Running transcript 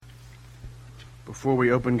Before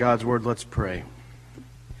we open God's Word, let's pray.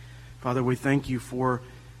 Father, we thank you for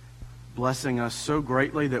blessing us so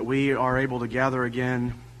greatly that we are able to gather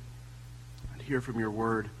again and hear from your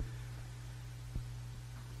Word.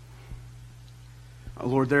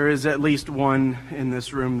 Lord, there is at least one in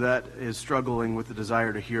this room that is struggling with the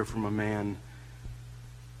desire to hear from a man.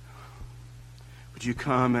 Would you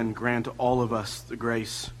come and grant all of us the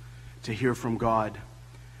grace to hear from God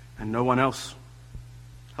and no one else?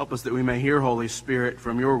 Help us that we may hear, Holy Spirit,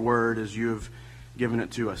 from your word as you have given it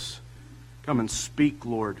to us. Come and speak,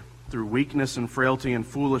 Lord, through weakness and frailty and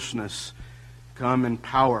foolishness. Come in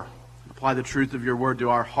power. Apply the truth of your word to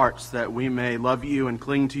our hearts that we may love you and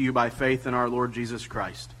cling to you by faith in our Lord Jesus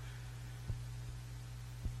Christ.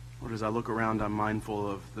 Lord, as I look around, I'm mindful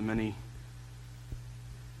of the many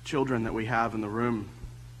children that we have in the room.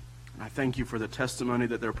 And I thank you for the testimony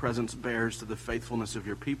that their presence bears to the faithfulness of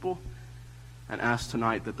your people. And ask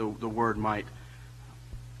tonight that the word might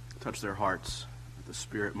touch their hearts, that the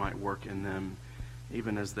Spirit might work in them,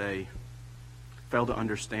 even as they fail to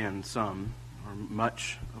understand some or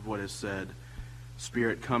much of what is said.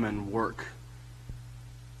 Spirit, come and work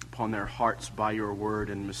upon their hearts by your word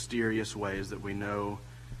in mysterious ways that we know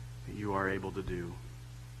that you are able to do.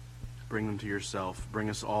 Bring them to yourself. Bring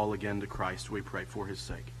us all again to Christ, we pray, for his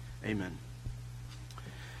sake. Amen.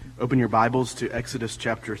 Open your Bibles to Exodus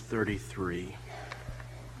chapter 33.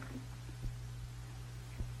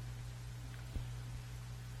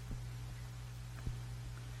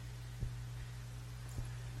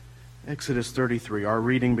 Exodus 33. Our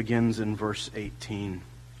reading begins in verse 18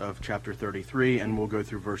 of chapter 33, and we'll go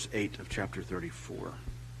through verse 8 of chapter 34.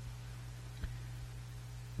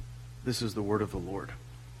 This is the word of the Lord.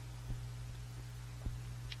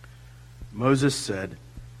 Moses said,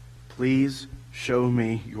 "Please show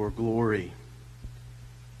me your glory."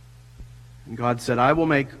 And God said, "I will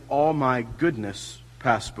make all my goodness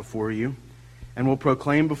pass before you, and will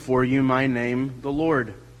proclaim before you my name, the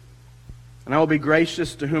Lord. And I will be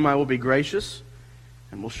gracious to whom I will be gracious,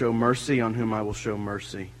 and will show mercy on whom I will show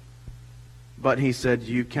mercy." But he said,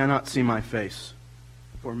 "You cannot see my face,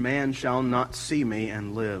 for man shall not see me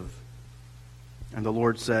and live." And the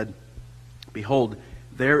Lord said, "Behold,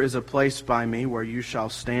 there is a place by me where you shall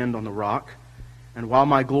stand on the rock. And while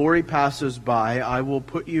my glory passes by, I will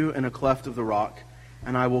put you in a cleft of the rock,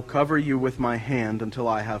 and I will cover you with my hand until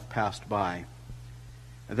I have passed by.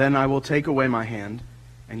 And then I will take away my hand,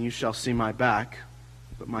 and you shall see my back,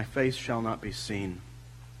 but my face shall not be seen."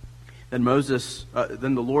 Then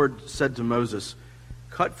the Lord said to Moses,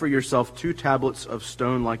 "Cut for yourself 2 tablets of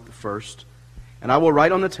stone like the first, and I will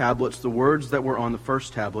write on the tablets the words that were on the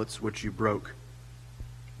first tablets which you broke.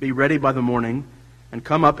 Be ready by the morning, and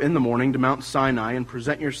come up in the morning to Mount Sinai, and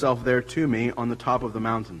present yourself there to me on the top of the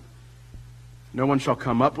mountain. No one shall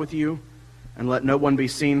come up with you, and let no one be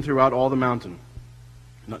seen throughout all the mountain.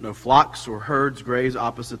 Let no flocks or herds graze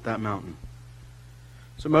opposite that mountain."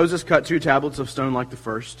 So Moses cut 2 tablets of stone like the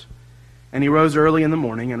first, and he rose early in the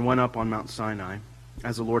morning and went up on Mount Sinai,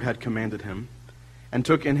 as the Lord had commanded him, and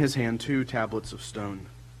took in his hand 2 tablets of stone.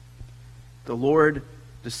 The Lord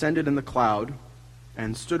descended in the cloud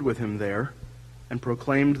and stood with him there, and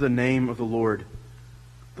proclaimed the name of the Lord.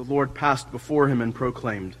 The Lord passed before him and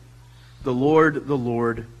proclaimed, the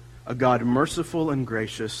Lord, a God merciful and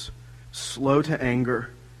gracious, slow to anger,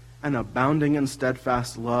 and abounding in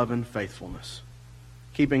steadfast love and faithfulness,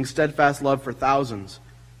 keeping steadfast love for thousands,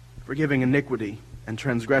 forgiving iniquity and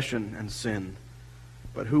transgression and sin,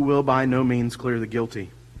 but who will by no means clear the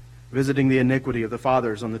guilty, visiting the iniquity of the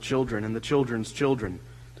fathers on the children and the children's children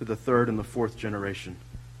to the 3rd and the 4th generation."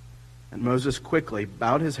 And Moses quickly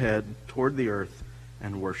bowed his head toward the earth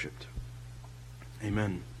and worshipped.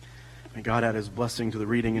 Amen. May God add his blessing to the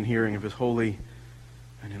reading and hearing of his holy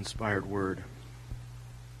and inspired word.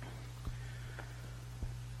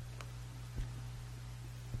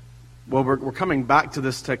 Well, we're coming back to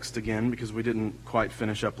this text again because we didn't quite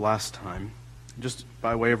finish up last time. Just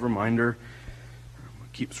by way of reminder, we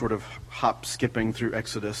keep sort of hop-skipping through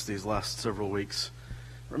Exodus these last several weeks.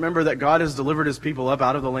 Remember that God has delivered his people up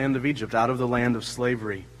out of the land of Egypt, out of the land of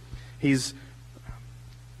slavery. He's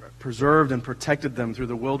preserved and protected them through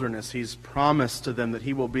the wilderness. He's promised to them that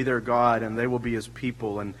he will be their God and they will be his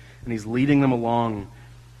people. And he's leading them along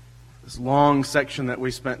this long section that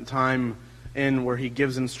we spent time in where he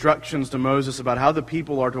gives instructions to Moses about how the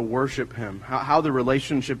people are to worship him, how the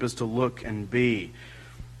relationship is to look and be.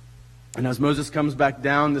 And as Moses comes back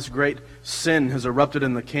down, this great sin has erupted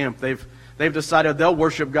in the camp. They've decided they'll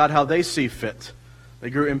worship God how they see fit. They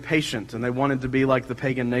grew impatient and they wanted to be like the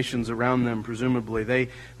pagan nations around them, presumably.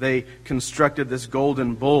 They constructed this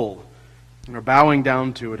golden bull and are bowing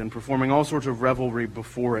down to it and performing all sorts of revelry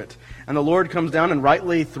before it. And the Lord comes down and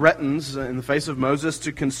rightly threatens in the face of Moses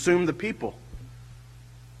to consume the people.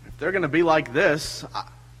 If they're going to be like this,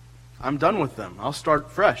 I'm done with them. I'll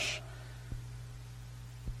start fresh.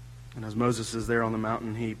 And as Moses is there on the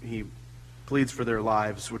mountain, he pleads for their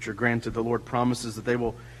lives, which are granted. The Lord promises that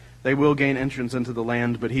they will gain entrance into the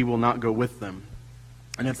land, but he will not go with them.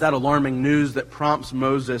 And it's that alarming news that prompts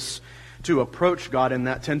Moses to approach God in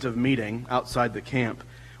that tent of meeting outside the camp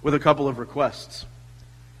with a couple of requests.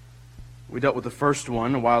 We dealt with the first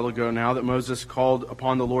one a while ago now, that Moses called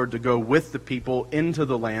upon the Lord to go with the people into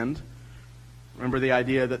the land. Remember the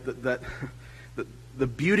idea that the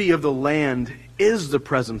beauty of the land is the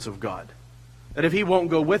presence of God. That if he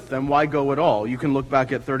won't go with them, why go at all? You can look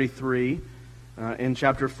back at 33 in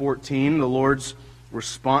chapter 14, the Lord's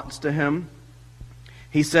response to him.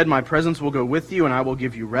 He said, "My presence will go with you, and I will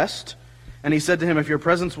give you rest." And he said to him, "If your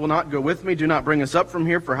presence will not go with me, do not bring us up from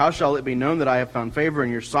here, for how shall it be known that I have found favor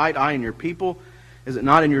in your sight, I and your people? Is it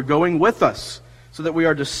not in your going with us, so that we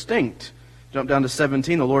are distinct?" Jump down to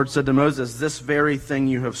 17. The Lord said to Moses, "This very thing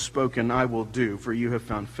you have spoken I will do, for you have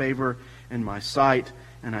found favor in my sight,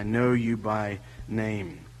 and I know you by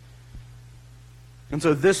name." And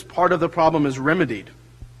so this part of the problem is remedied.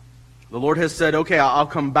 The Lord has said, okay, I'll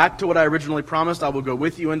come back to what I originally promised. I will go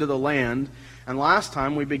with you into the land. And last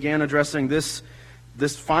time we began addressing this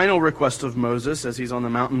final request of Moses as he's on the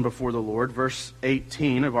mountain before the Lord. Verse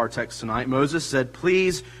 18 of our text tonight, Moses said,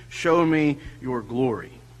 "Please show me your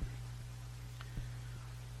glory."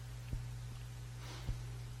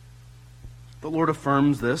 The Lord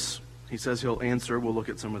affirms this. He says he'll answer. We'll look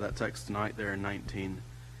at some of that text tonight there in 19.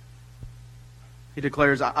 He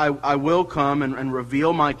declares, I will come and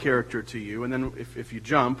reveal my character to you. And then if you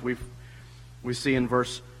jump, we see in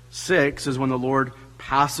verse 6 is when the Lord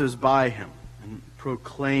passes by him and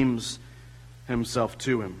proclaims himself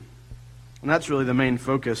to him. And that's really the main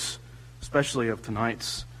focus, especially of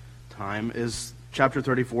tonight's time, is chapter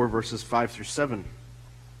 34, verses 5 through 7.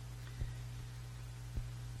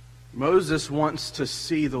 Moses wants to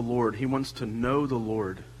see the Lord. He wants to know the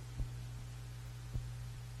Lord.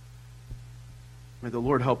 May the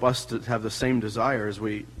Lord help us to have the same desire as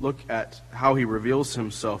we look at how he reveals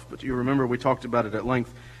himself. But you remember we talked about it at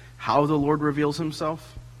length. How the Lord reveals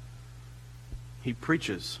himself? He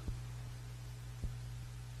preaches.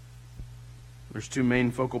 There's two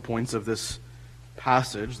main focal points of this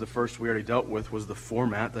passage. The first we already dealt with was the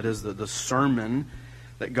format, that is the sermon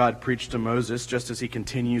that God preached to Moses, just as he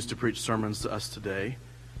continues to preach sermons to us today.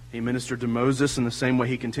 He ministered to Moses in the same way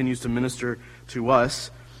he continues to minister to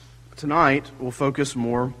us. Tonight, we'll focus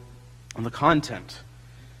more on the content.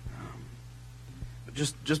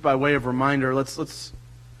 Just by way of reminder, let's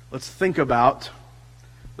think about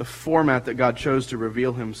the format that God chose to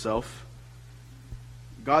reveal himself.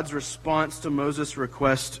 God's response to Moses'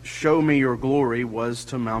 request, "Show me your glory," was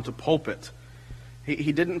to mount a pulpit.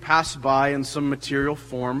 He didn't pass by in some material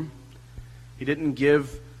form. He didn't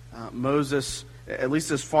give Moses, at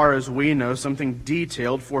least as far as we know, something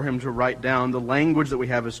detailed for him to write down. The language that we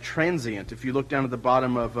have is transient. If you look down at the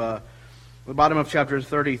bottom of chapter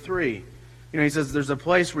 33, he says, "There's a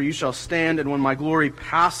place where you shall stand, and when my glory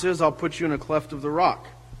passes, I'll put you in a cleft of the rock."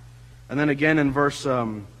 And then again in verse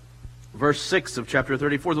 6 of chapter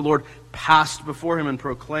 34, the Lord passed before him and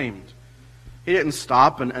proclaimed. He didn't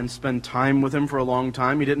stop and spend time with him for a long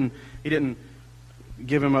time. He didn't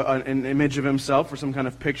give him an image of himself or some kind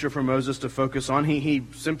of picture for Moses to focus on. He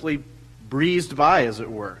simply breezed by, as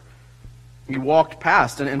it were. He walked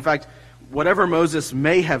past. And in fact, whatever Moses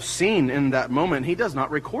may have seen in that moment, he does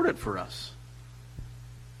not record it for us.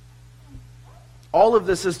 All of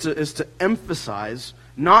this is to emphasize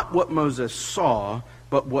not what Moses saw,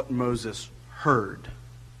 but what Moses heard.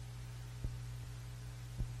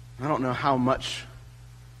 I don't know how much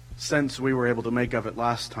sense we were able to make of it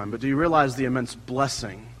last time, but do you realize the immense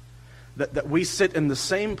blessing that we sit in the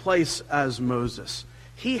same place as Moses?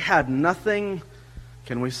 He had nothing,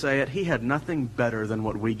 can we say it? He had nothing better than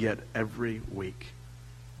what we get every week.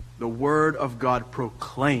 The Word of God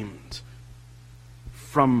proclaimed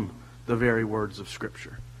from the very words of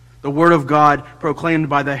Scripture. The Word of God proclaimed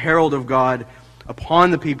by the herald of God upon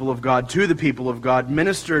the people of God, to the people of God,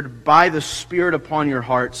 ministered by the Spirit upon your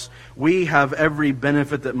hearts. We have every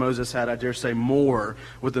benefit that Moses had, I dare say more,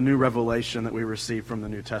 with the new revelation that we receive from the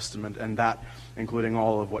New Testament, and that including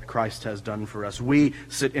all of what Christ has done for us. We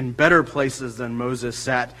sit in better places than Moses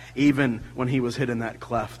sat, even when he was hid in that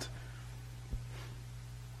cleft.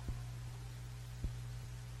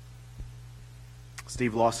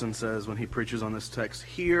 Steve Lawson says when he preaches on this text,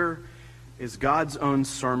 here is God's own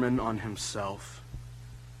sermon on himself.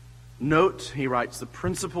 note, he writes, the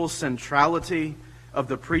principal centrality of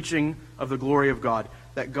the preaching of the glory of God.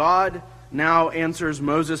 That God now answers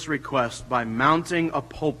Moses' request by mounting a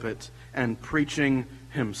pulpit and preaching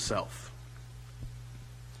himself.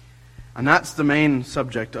 And that's the main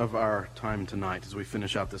subject of our time tonight as we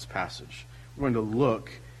finish out this passage. We're going to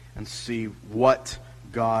look and see what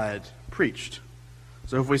God preached.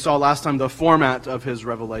 So if we saw last time the format of his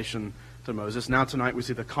revelation to Moses, now tonight we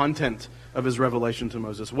see the content of his revelation to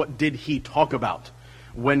Moses. What did he talk about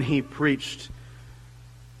when he preached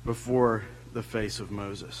before the face of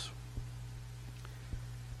Moses?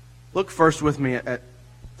 Look first with me at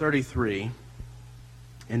 33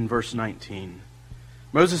 in verse 19.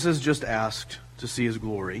 Moses is just asked to see his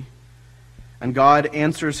glory, and God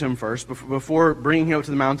answers him first. Before bringing him up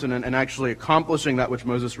to the mountain and actually accomplishing that which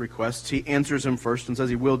Moses requests, he answers him first and says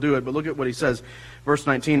he will do it. But look at what he says. Verse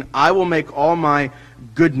 19, I will make all my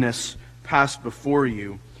goodness pass before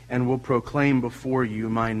you, and will proclaim before you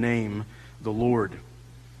my name, the Lord.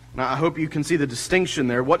 Now, I hope you can see the distinction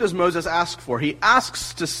there. What does Moses ask for? He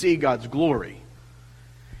asks to see God's glory.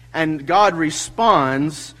 And God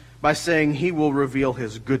responds by saying he will reveal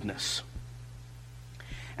his goodness.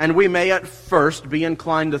 And we may at first be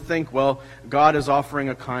inclined to think, well, God is offering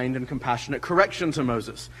a kind and compassionate correction to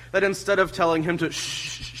Moses. That instead of telling him to,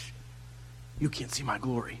 shh, you can't see my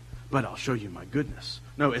glory, but I'll show you my goodness.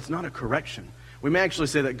 No, it's not a correction. We may actually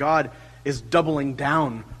say that God is doubling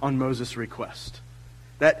down on Moses' request.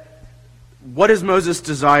 That what is Moses'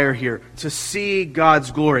 desire here? To see God's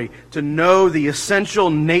glory, to know the essential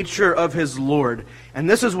nature of his Lord. And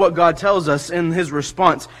this is what God tells us in his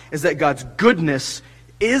response, is that God's goodness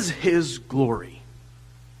is his glory.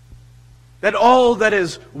 That all that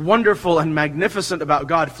is wonderful and magnificent about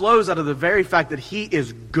God flows out of the very fact that he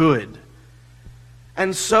is good.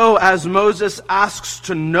 And so as Moses asks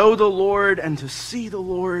to know the Lord and to see the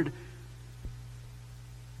Lord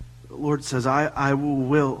says, I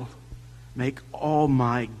will make all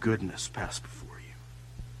my goodness pass before you.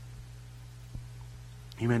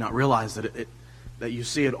 You may not realize that you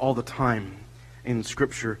see it all the time in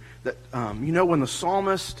Scripture. That when the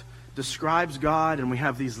psalmist describes God, and we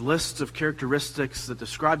have these lists of characteristics that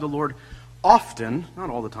describe the Lord, often, not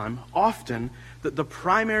all the time, often, that the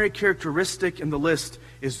primary characteristic in the list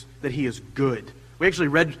is that he is good. We actually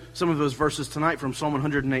read some of those verses tonight from Psalm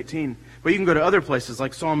 118. But you can go to other places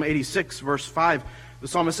like Psalm 86, verse 5. The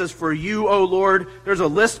psalmist says, for you, O Lord, there's a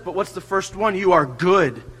list, but what's the first one? You are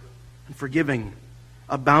good and forgiving,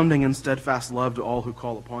 abounding in steadfast love to all who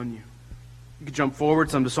call upon you. You can jump forward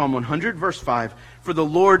some to Psalm 100, verse 5. For the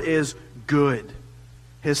Lord is good.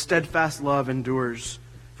 His steadfast love endures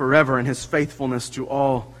forever, and his faithfulness to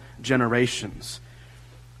all generations.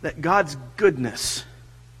 That God's goodness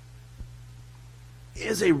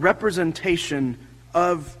is a representation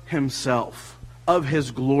of himself, of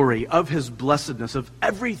his glory, of his blessedness, of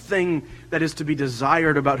everything that is to be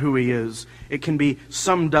desired about who he is. It can be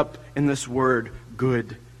summed up in this word,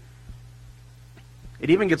 good. It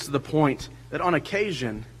even gets to the point that on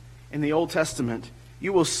occasion in the Old Testament,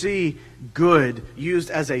 you will see good used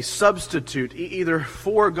as a substitute, either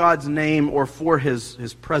for God's name or for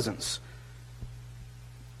his presence.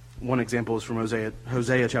 One example is from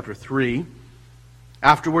Hosea chapter 3.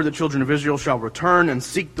 Afterward the children of Israel shall return and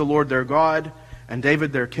seek the Lord their God and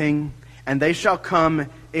David their king, and they shall come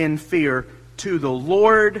in fear to the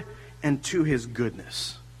Lord and to his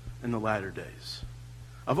goodness in the latter days.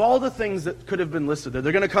 Of all the things that could have been listed there,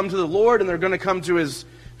 they're going to come to the Lord and they're going to come to his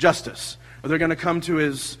justice, or they're going to come to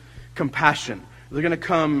his compassion, or they're going to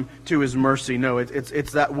come to his mercy. No,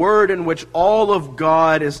 it's that word in which all of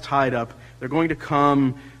God is tied up. They're going to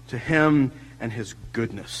come to him and his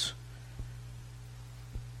goodness.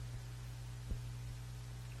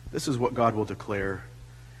 This is what God will declare,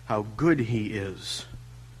 how good he is.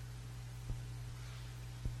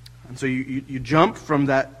 And so you jump from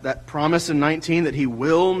that promise in 19 that he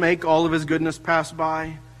will make all of his goodness pass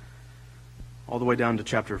by, all the way down to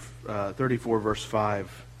chapter 34, verse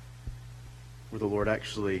 5, where the Lord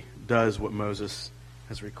actually does what Moses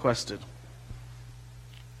has requested.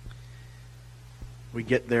 We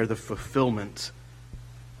get there, the fulfillment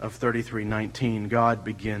of 33:19. God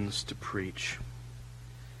begins to preach.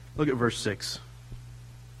 Look at verse 6.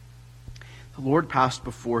 The Lord passed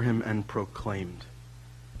before him and proclaimed,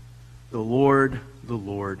 the Lord,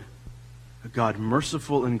 a God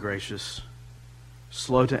merciful and gracious,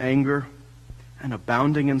 slow to anger, and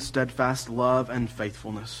abounding in steadfast love and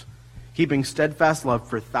faithfulness, keeping steadfast love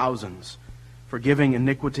for thousands, forgiving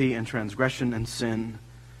iniquity and transgression and sin,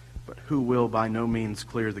 but who will by no means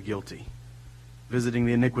clear the guilty, visiting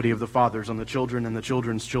the iniquity of the fathers on the children and the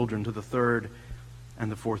children's children to the third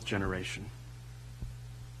and the fourth generation.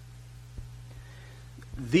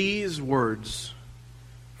 These words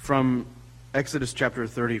from Exodus chapter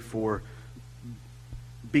 34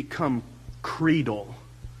 become creedal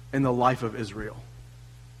in the life of Israel.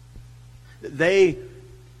 They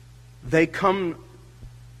come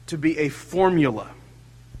to be a formula,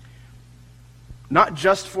 not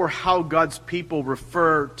just for how God's people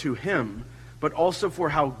refer to Him, but also for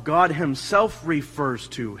how God Himself refers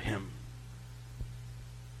to Him.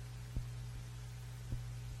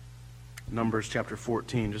 Numbers chapter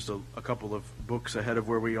 14, just a couple of books ahead of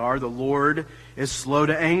where we are. The Lord is slow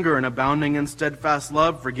to anger and abounding in steadfast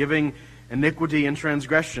love, forgiving iniquity and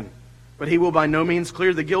transgression. But He will by no means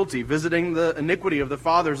clear the guilty, visiting the iniquity of the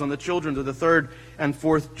fathers on the children to the third and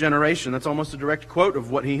fourth generation. That's almost a direct quote of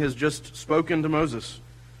what He has just spoken to Moses.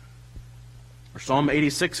 Or Psalm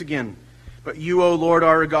 86 again. But you, O Lord,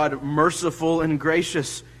 are a God merciful and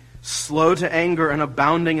gracious, slow to anger and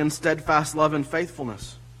abounding in steadfast love and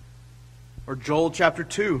faithfulness. Or Joel chapter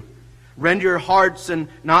 2. Rend your hearts and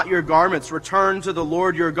not your garments. Return to the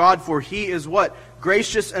Lord your God, for He is what?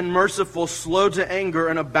 Gracious and merciful, slow to anger,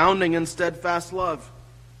 and abounding in steadfast love.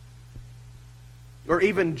 Or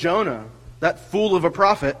even Jonah, that fool of a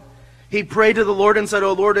prophet. He prayed to the Lord and said,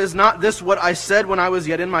 O Lord, is not this what I said when I was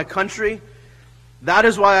yet in my country? That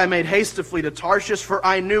is why I made haste to flee to Tarshish, for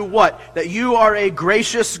I knew what? That you are a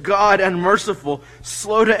gracious God and merciful,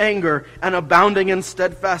 slow to anger, and abounding in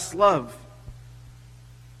steadfast love.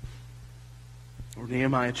 Or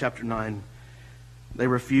Nehemiah chapter 9. They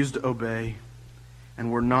refused to obey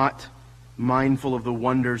and were not mindful of the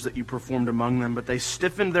wonders that you performed among them, but they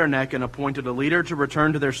stiffened their neck and appointed a leader to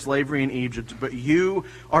return to their slavery in Egypt. But you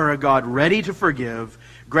are a God ready to forgive,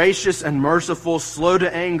 gracious and merciful, slow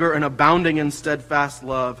to anger, and abounding in steadfast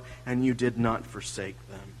love, and you did not forsake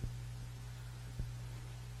them.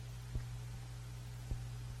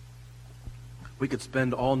 We could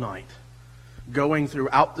spend all night going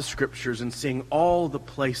throughout the Scriptures and seeing all the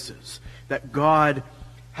places that God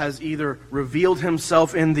has either revealed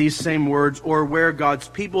Himself in these same words or where God's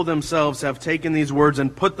people themselves have taken these words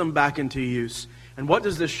and put them back into use. And what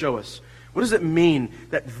does this show us? What does it mean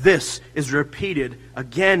that this is repeated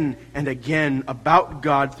again and again about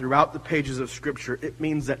God throughout the pages of Scripture? It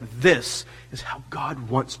means that this is how God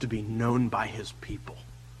wants to be known by His people.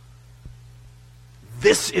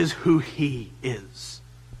 This is who He is.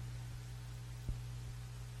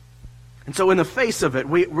 And so in the face of it,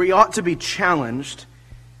 we ought to be challenged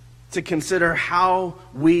to consider how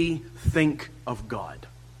we think of God.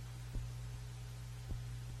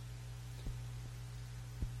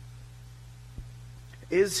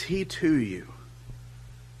 Is He to you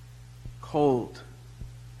cold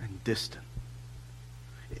and distant?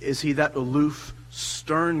 Is He that aloof,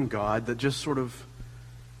 stern God that just sort of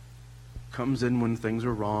comes in when things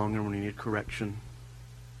are wrong and when you need correction?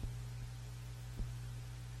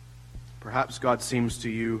 Perhaps God seems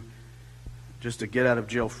to you just a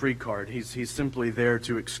get-out-of-jail-free card. He's simply there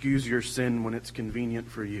to excuse your sin when it's convenient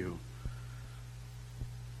for you.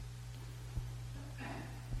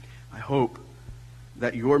 I hope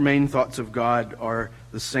that your main thoughts of God are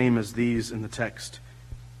the same as these in the text.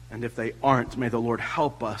 And if they aren't, may the Lord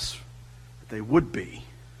help us that they would be.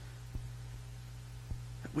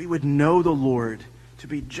 That we would know the Lord to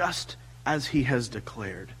be just as He has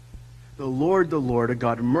declared. The Lord, a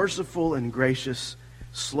God merciful and gracious,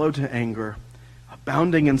 slow to anger,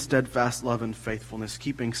 abounding in steadfast love and faithfulness,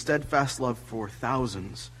 keeping steadfast love for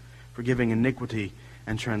thousands, forgiving iniquity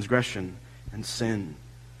and transgression and sin,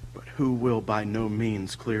 but who will by no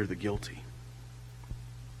means clear the guilty.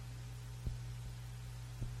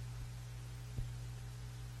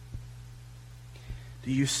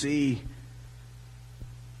 Do you see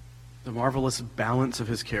the marvelous balance of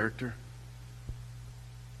His character?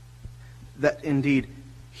 That indeed,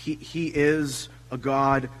 He is a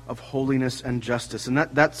God of holiness and justice. And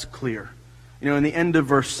that's clear. In the end of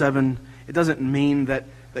verse 7, it doesn't mean that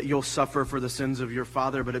you'll suffer for the sins of your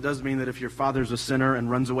father, but it does mean that if your father's a sinner and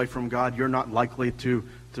runs away from God, you're not likely to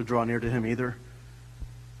draw near to him either.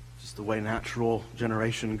 Just the way natural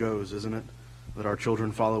generation goes, isn't it? That our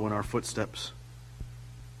children follow in our footsteps.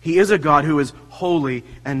 He is a God who is holy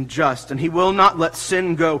and just, and He will not let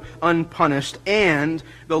sin go unpunished. And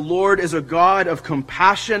the Lord is a God of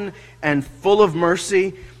compassion and full of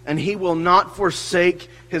mercy, and He will not forsake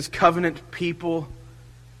His covenant people,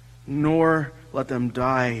 nor let them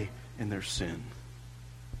die in their sin.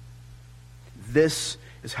 This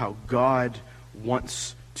is how God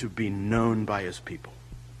wants to be known by His people.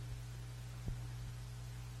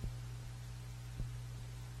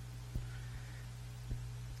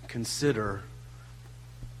 Consider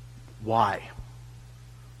why.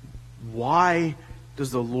 Why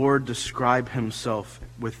does the Lord describe himself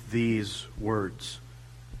with these words?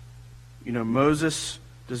 Moses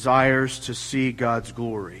desires to see God's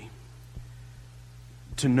glory,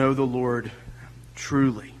 to know the Lord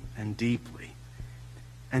truly and deeply.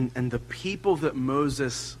 And the people that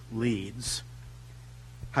Moses leads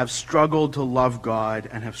have struggled to love God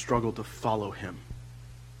and have struggled to follow him.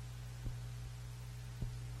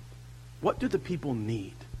 What do the people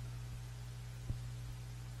need?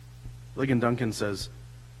 Ligon Duncan says,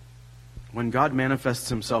 when God manifests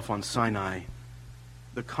himself on Sinai,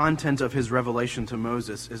 the content of his revelation to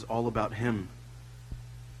Moses is all about him.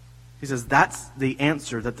 He says that's the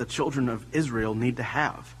answer that the children of Israel need to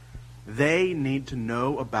have. They need to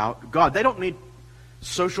know about God. They don't need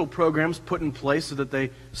social programs put in place so that they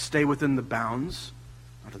stay within the bounds.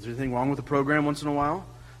 Not that there's anything wrong with a program once in a while.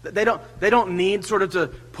 They don't need sort of to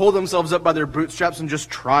pull themselves up by their bootstraps and just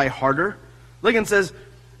try harder. Ligon says,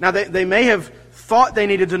 now they may have thought they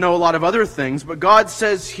needed to know a lot of other things, but God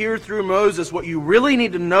says here through Moses, what you really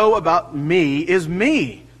need to know about me is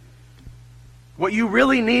me. What you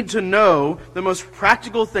really need to know, the most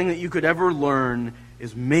practical thing that you could ever learn,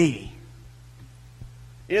 is me.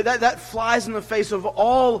 That flies in the face of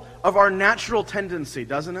all of our natural tendency,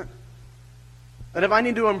 doesn't it? That if I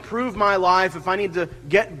need to improve my life, if I need to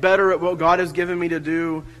get better at what God has given me to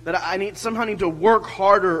do, that I somehow need to work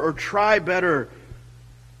harder or try better.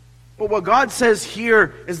 But what God says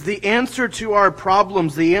here is the answer to our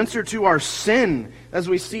problems, the answer to our sin, as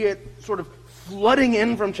we see it sort of flooding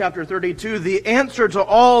in from chapter 32, the answer to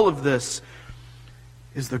all of this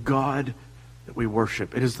is the God that we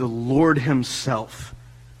worship. It is the Lord himself.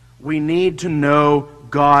 We need to know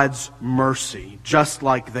God's mercy, just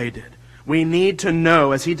like they did. We need to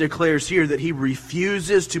know, as he declares here, that he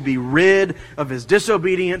refuses to be rid of his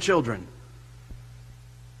disobedient children.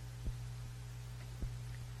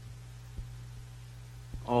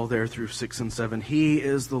 All there through 6 and 7. He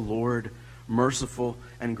is the Lord, merciful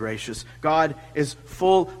and gracious. God is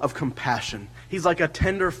full of compassion. He's like a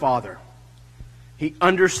tender father. He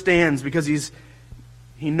understands because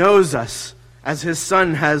he knows us as his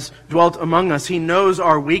Son has dwelt among us. He knows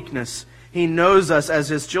our weakness. He knows us as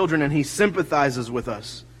his children, and he sympathizes with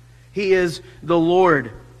us. He is the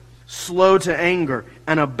Lord, slow to anger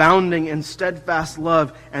and abounding in steadfast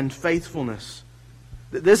love and faithfulness.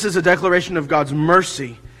 This is a declaration of God's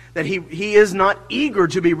mercy, that he is not eager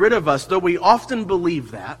to be rid of us, though we often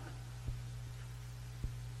believe that.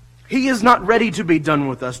 He is not ready to be done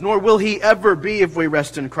with us, nor will he ever be if we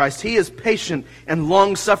rest in Christ. He is patient and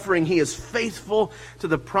long-suffering. He is faithful to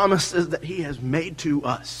the promises that he has made to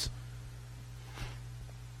us.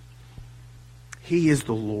 He is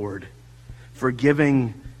the Lord,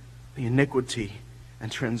 forgiving the iniquity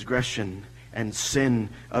and transgression and sin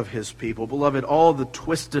of his people. Beloved, all the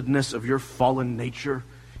twistedness of your fallen nature,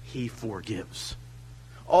 he forgives.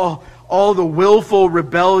 All the willful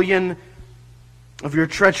rebellion of your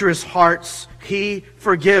treacherous hearts, he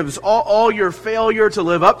forgives. All your failure to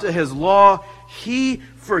live up to his law, he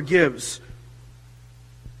forgives.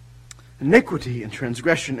 Iniquity and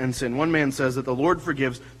transgression and sin. One man says that the Lord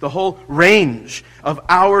forgives the whole range of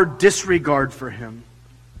our disregard for him.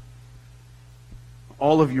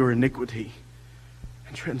 All of your iniquity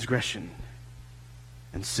and transgression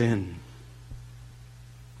and sin.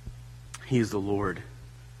 He is the Lord.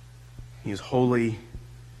 He is holy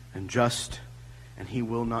and just, and he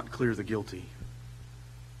will not clear the guilty.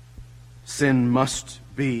 Sin must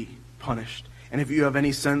be punished. And if you have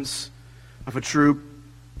any sense of a true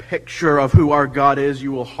picture of who our God is,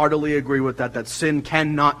 you will heartily agree with that sin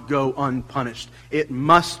cannot go unpunished. It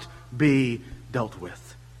must be dealt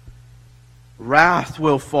with. Wrath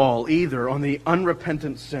will fall either on the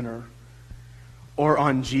unrepentant sinner or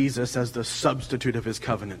on Jesus as the substitute of his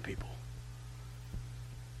covenant people.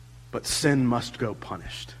 But sin must go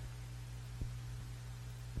punished.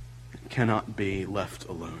 It cannot be left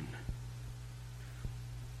alone.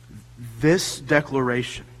 This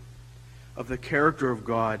declaration of the character of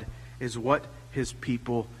God is what his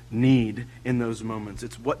people need in those moments.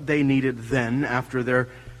 It's what they needed then after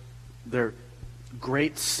their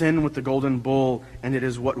great sin with the golden bull, and it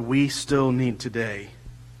is what we still need today.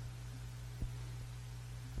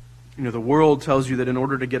 The world tells you that in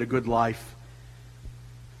order to get a good life,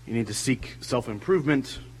 you need to seek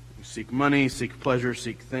self-improvement, seek money, seek pleasure,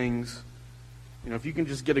 seek things. If you can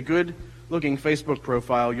just get a good-looking Facebook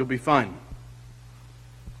profile, you'll be fine.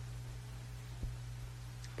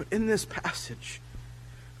 But in this passage,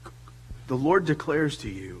 the Lord declares to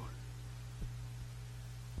you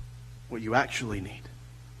what you actually need.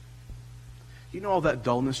 You know all that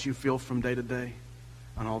dullness you feel from day to day,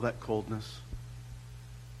 and all that coldness?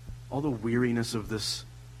 all the weariness of this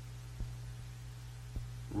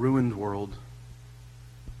ruined world,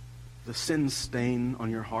 the sin stain on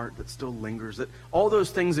your heart that still lingers, that all those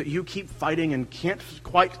things that you keep fighting and can't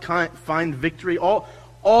quite find victory, all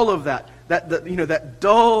of that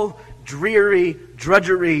dull, dreary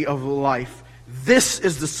drudgery of life. This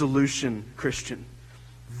is the solution, Christian.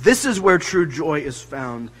 This is where true joy is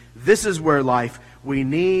found. This is where life. We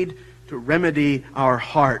need to remedy our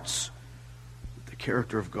hearts with the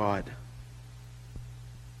character of God.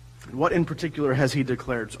 And what in particular has he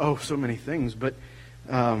declared? Oh, so many things, but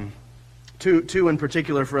two in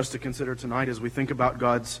particular for us to consider tonight as we think about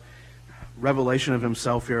God's revelation of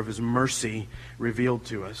himself here, of his mercy revealed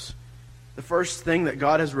to us. The first thing that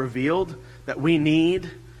God has revealed that we need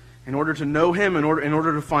in order to know him, in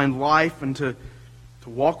order to find life and to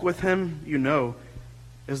walk with him,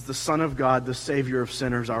 is the Son of God, the Savior of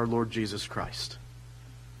sinners, our Lord Jesus Christ.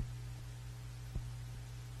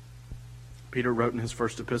 Peter wrote in his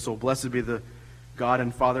first epistle, "Blessed be the God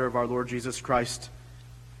and Father of our Lord Jesus Christ.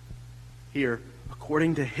 Here,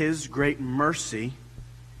 according to his great mercy,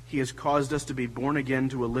 he has caused us to be born again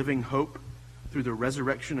to a living hope through the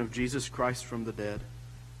resurrection of Jesus Christ from the dead."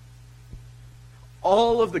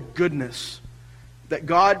 All of the goodness that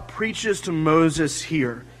God preaches to Moses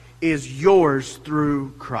here is yours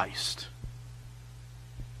through Christ.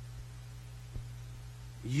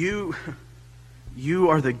 You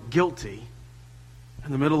are the guilty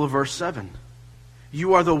in the middle of verse 7.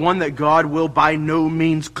 You are the one that God will by no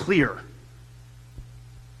means clear.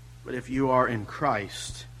 But if you are in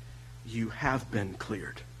Christ, you have been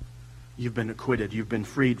cleared. You've been acquitted. You've been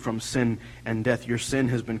freed from sin and death. Your sin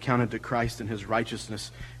has been counted to Christ and his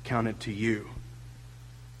righteousness counted to you.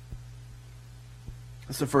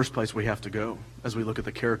 That's the first place we have to go as we look at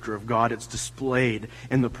the character of God. It's displayed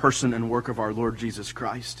in the person and work of our Lord Jesus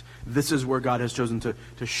Christ. This is where God has chosen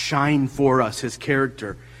to shine for us his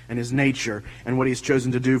character and his nature, and what he's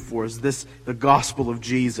chosen to do for us. The gospel of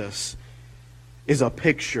Jesus is a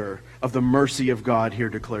picture of the mercy of God here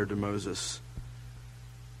declared to Moses.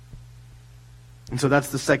 And so that's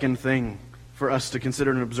the second thing for us to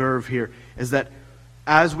consider and observe here, is that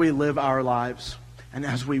as we live our lives and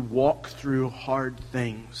as we walk through hard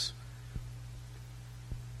things,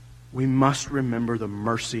 we must remember the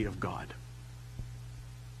mercy of God.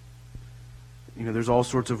 There's all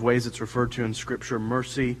sorts of ways it's referred to in Scripture: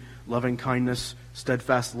 mercy, loving kindness,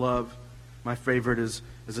 steadfast love. My favorite is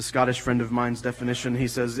a Scottish friend of mine's definition. He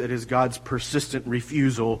says it is God's persistent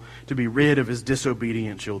refusal to be rid of his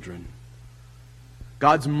disobedient children.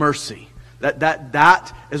 God's mercy.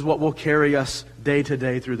 That is what will carry us day to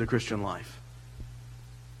day through the Christian life.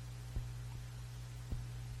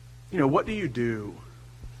 What do you do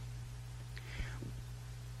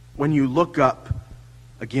when you look up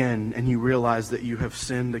again and you realize that you have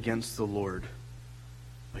sinned against the Lord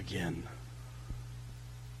again?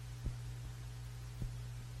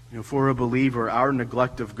 For a believer, our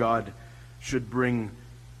neglect of God should bring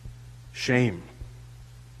shame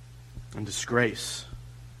and disgrace.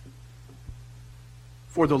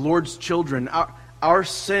 For the Lord's children, our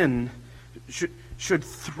sin should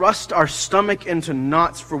thrust our stomach into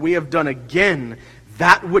knots, for we have done again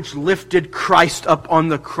that which lifted Christ up on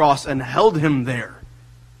the cross and held him there.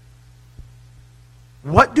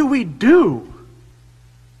 What do we do?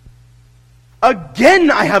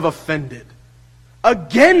 Again I have offended.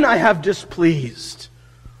 Again I have displeased.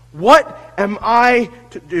 What am I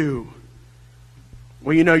to do?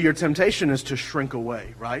 Well, your temptation is to shrink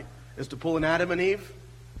away, right? Is to pull an Adam and Eve.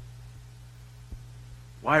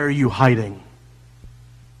 Why are you hiding?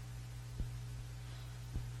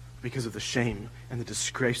 Because of the shame and the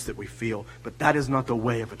disgrace that we feel. But that is not the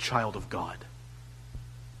way of a child of God.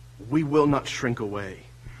 We will not shrink away.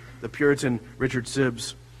 The Puritan Richard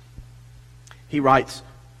Sibbes, he writes,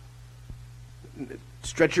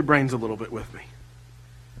 stretch your brains a little bit with me.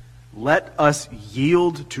 Let us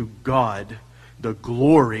yield to God the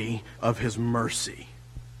glory of his mercy.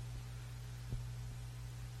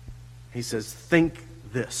 He says, think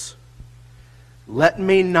this: let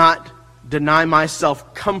me not deny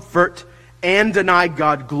myself comfort and deny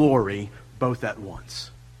God glory both at once.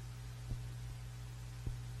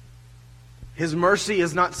 His mercy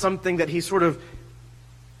is not something that he sort of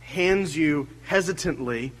hands you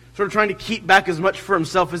hesitantly, sort of trying to keep back as much for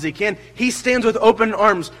himself as he can. He stands with open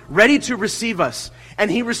arms, ready to receive us.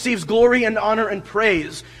 And he receives glory and honor and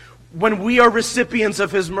praise when we are recipients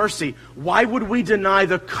of his mercy. Why would we deny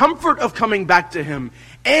the comfort of coming back to him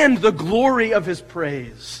and the glory of his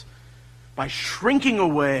praise by shrinking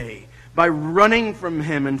away, by running from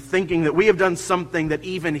him and thinking that we have done something that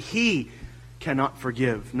even he cannot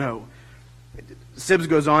forgive? No. Sibbes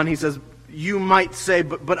goes on, he says, you might say,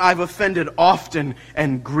 but I've offended often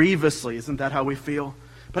and grievously. Isn't that how we feel?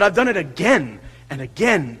 But I've done it again and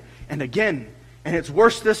again and again. And it's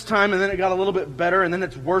worse this time, and then it got a little bit better, and then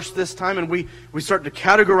it's worse this time, and we start to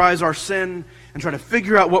categorize our sin and try to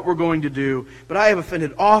figure out what we're going to do. But I have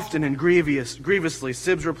offended often and grievously.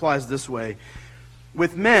 Sibbes replies this way,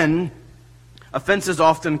 with men, offenses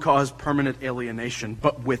often cause permanent alienation,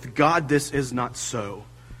 but with God this is not so.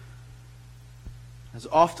 As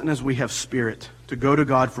often as we have spirit to go to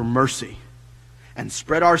God for mercy and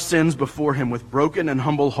spread our sins before Him with broken and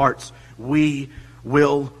humble hearts, we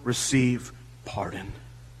will receive pardon.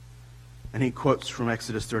 And he quotes from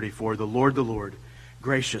Exodus 34, the Lord,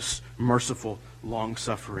 gracious, merciful,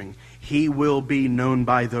 long-suffering. He will be known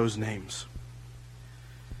by those names.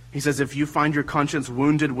 He says, if you find your conscience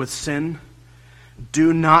wounded with sin,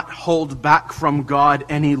 do not hold back from God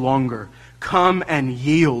any longer. Come and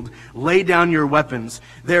yield. Lay down your weapons.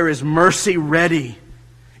 There is mercy ready.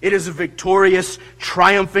 It is a victorious,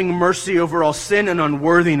 triumphing mercy over all sin and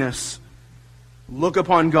unworthiness. Look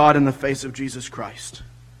upon God in the face of Jesus Christ.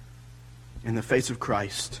 In the face of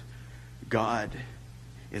Christ, God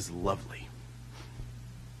is lovely.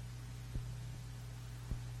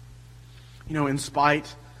 You know, in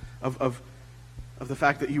spite of the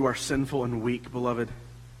fact that you are sinful and weak, beloved,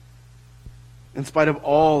 in spite of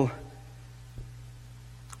all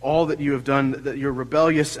that you have done, that you're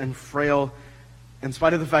rebellious and frail, in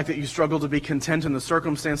spite of the fact that you struggle to be content in the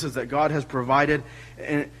circumstances that God has provided,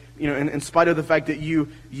 and in spite of the fact that you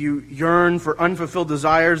yearn for unfulfilled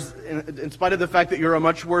desires, in spite of the fact that you're a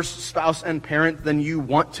much worse spouse and parent than you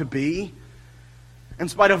want to be, in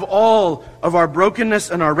spite of all of our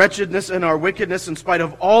brokenness and our wretchedness and our wickedness, in spite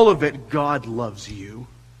of all of it, God loves you.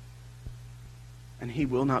 And He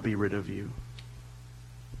will not be rid of you.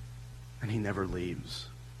 And He never leaves.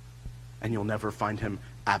 And you'll never find Him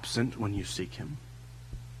absent when you seek Him.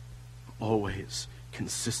 Always,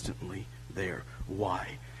 consistently there. Why?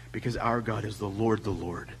 Because our God is the Lord,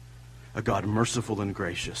 a God merciful and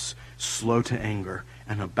gracious, slow to anger,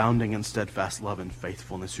 and abounding in steadfast love and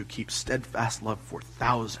faithfulness, who keeps steadfast love for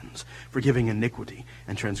thousands, forgiving iniquity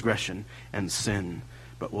and transgression and sin,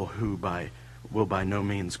 but will by no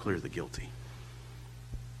means clear the guilty.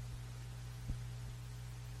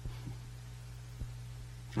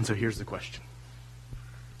 And so here's the question.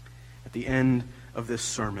 At the end of this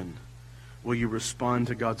sermon, will you respond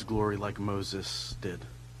to God's glory like Moses did?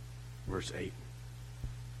 Verse 8.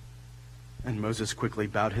 And Moses quickly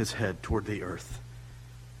bowed his head toward the earth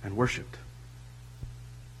and worshipped.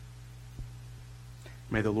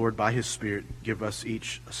 May the Lord, by His Spirit, give us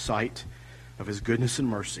each a sight of His goodness and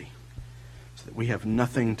mercy, so that we have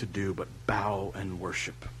nothing to do but bow and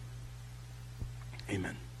worship.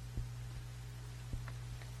 Amen.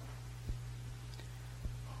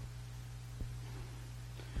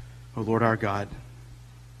 O Lord our God,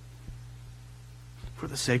 for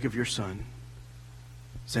the sake of your Son,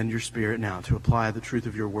 send your Spirit now to apply the truth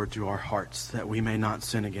of your word to our hearts, that we may not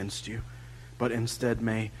sin against you, but instead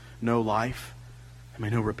may know life, and may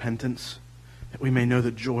know repentance, that we may know the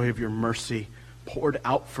joy of your mercy poured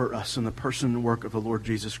out for us in the person and work of the Lord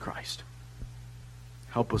Jesus Christ.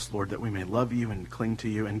 Help us, Lord, that we may love you and cling to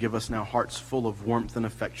you, and give us now hearts full of warmth and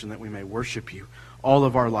affection, that we may worship you all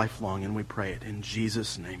of our life long, and we pray it in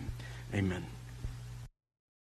Jesus' name. Amen.